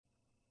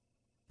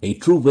A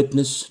true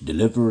witness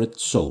delivereth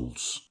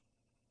souls,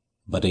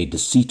 but a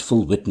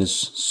deceitful witness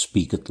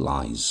speaketh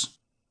lies.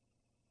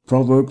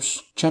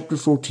 Proverbs chapter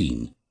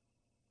 14,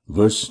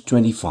 verse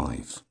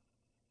 25.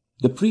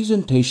 The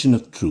presentation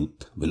of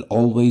truth will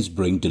always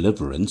bring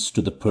deliverance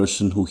to the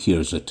person who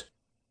hears it,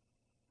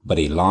 but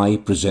a lie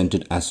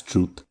presented as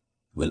truth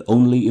will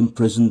only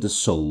imprison the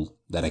soul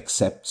that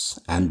accepts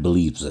and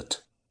believes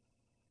it.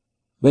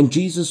 When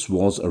Jesus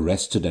was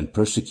arrested and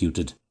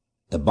persecuted,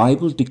 the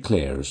Bible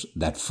declares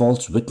that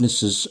false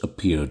witnesses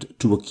appeared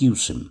to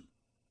accuse him.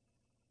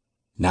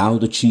 Now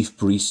the chief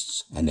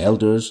priests and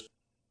elders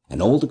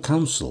and all the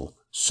council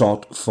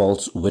sought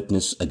false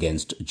witness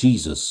against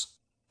Jesus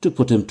to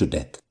put him to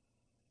death,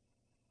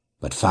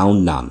 but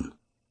found none.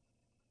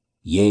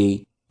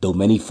 Yea, though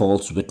many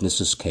false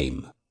witnesses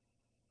came,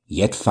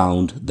 yet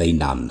found they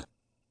none.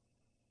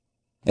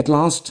 At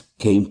last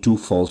came 2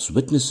 false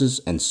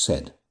witnesses and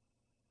said,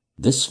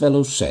 This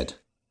fellow said,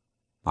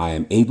 I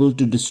am able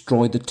to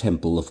destroy the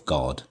temple of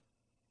God,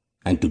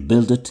 and to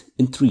build it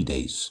in 3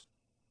 days.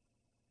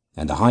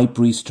 And the high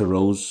priest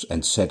arose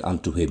and said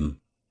unto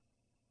him,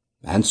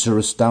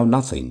 Answerest thou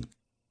nothing?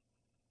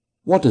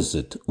 What is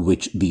it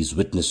which these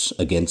witness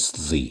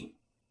against thee?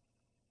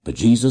 But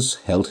Jesus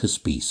held his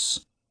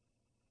peace.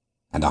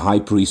 And the high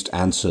priest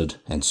answered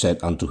and said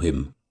unto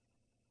him,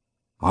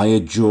 I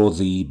adjure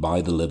thee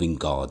by the living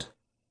God,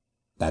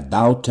 that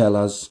thou tell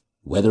us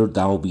whether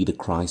thou be the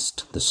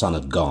Christ, the Son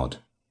of God.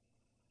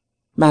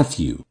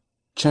 Matthew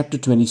chapter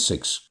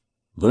 26,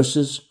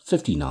 verses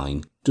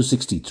 59 to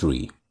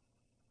 63.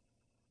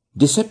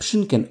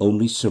 Deception can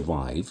only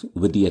survive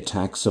with the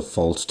attacks of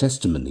false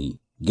testimony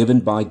given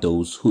by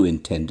those who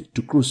intend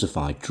to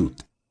crucify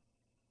truth.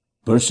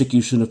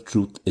 Persecution of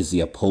truth is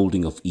the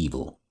upholding of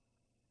evil,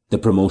 the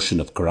promotion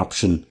of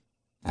corruption,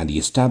 and the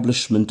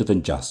establishment of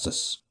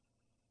injustice.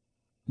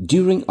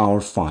 During our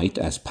fight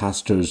as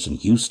pastors in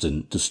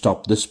Houston to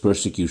stop this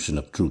persecution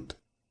of truth,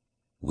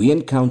 we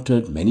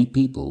encountered many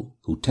people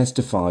who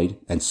testified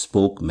and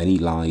spoke many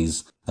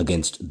lies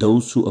against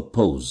those who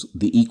oppose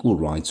the Equal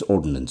Rights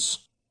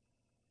Ordinance.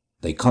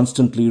 They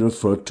constantly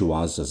referred to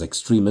us as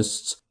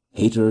extremists,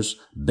 haters,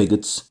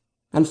 bigots,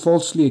 and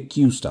falsely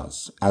accused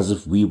us as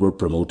if we were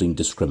promoting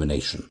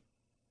discrimination.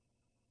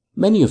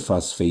 Many of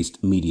us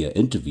faced media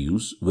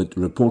interviews with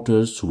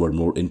reporters who were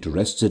more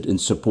interested in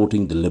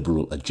supporting the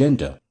liberal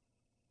agenda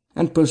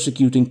and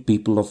persecuting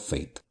people of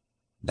faith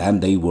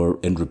than they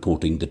were in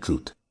reporting the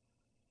truth.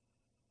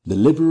 The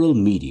liberal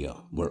media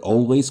were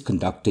always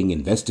conducting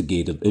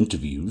investigative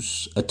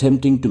interviews,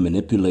 attempting to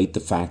manipulate the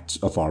facts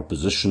of our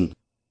position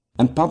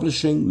and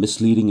publishing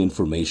misleading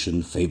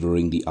information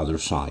favoring the other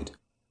side.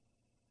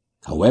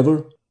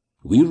 However,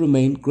 we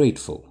remain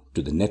grateful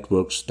to the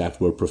networks that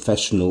were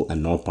professional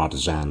and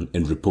non-partisan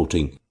in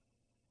reporting,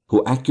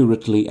 who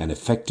accurately and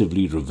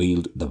effectively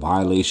revealed the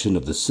violation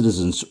of the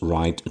citizens'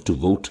 right to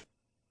vote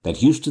that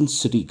Houston's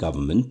city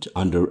government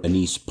under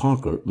Annise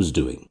Parker was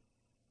doing.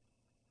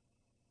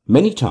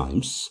 Many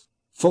times,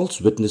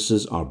 false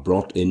witnesses are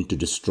brought in to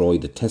destroy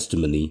the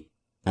testimony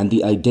and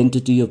the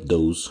identity of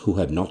those who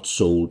have not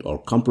sold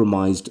or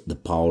compromised the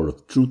power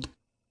of truth,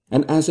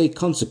 and as a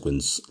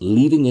consequence,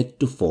 leaving it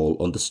to fall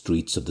on the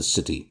streets of the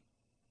city.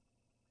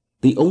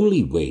 The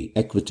only way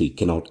equity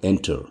cannot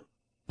enter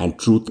and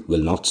truth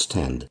will not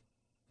stand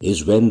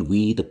is when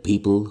we, the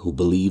people who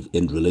believe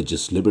in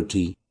religious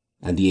liberty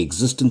and the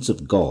existence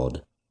of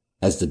God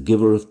as the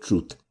giver of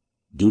truth,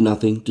 do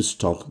nothing to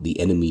stop the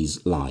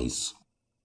enemy's lies.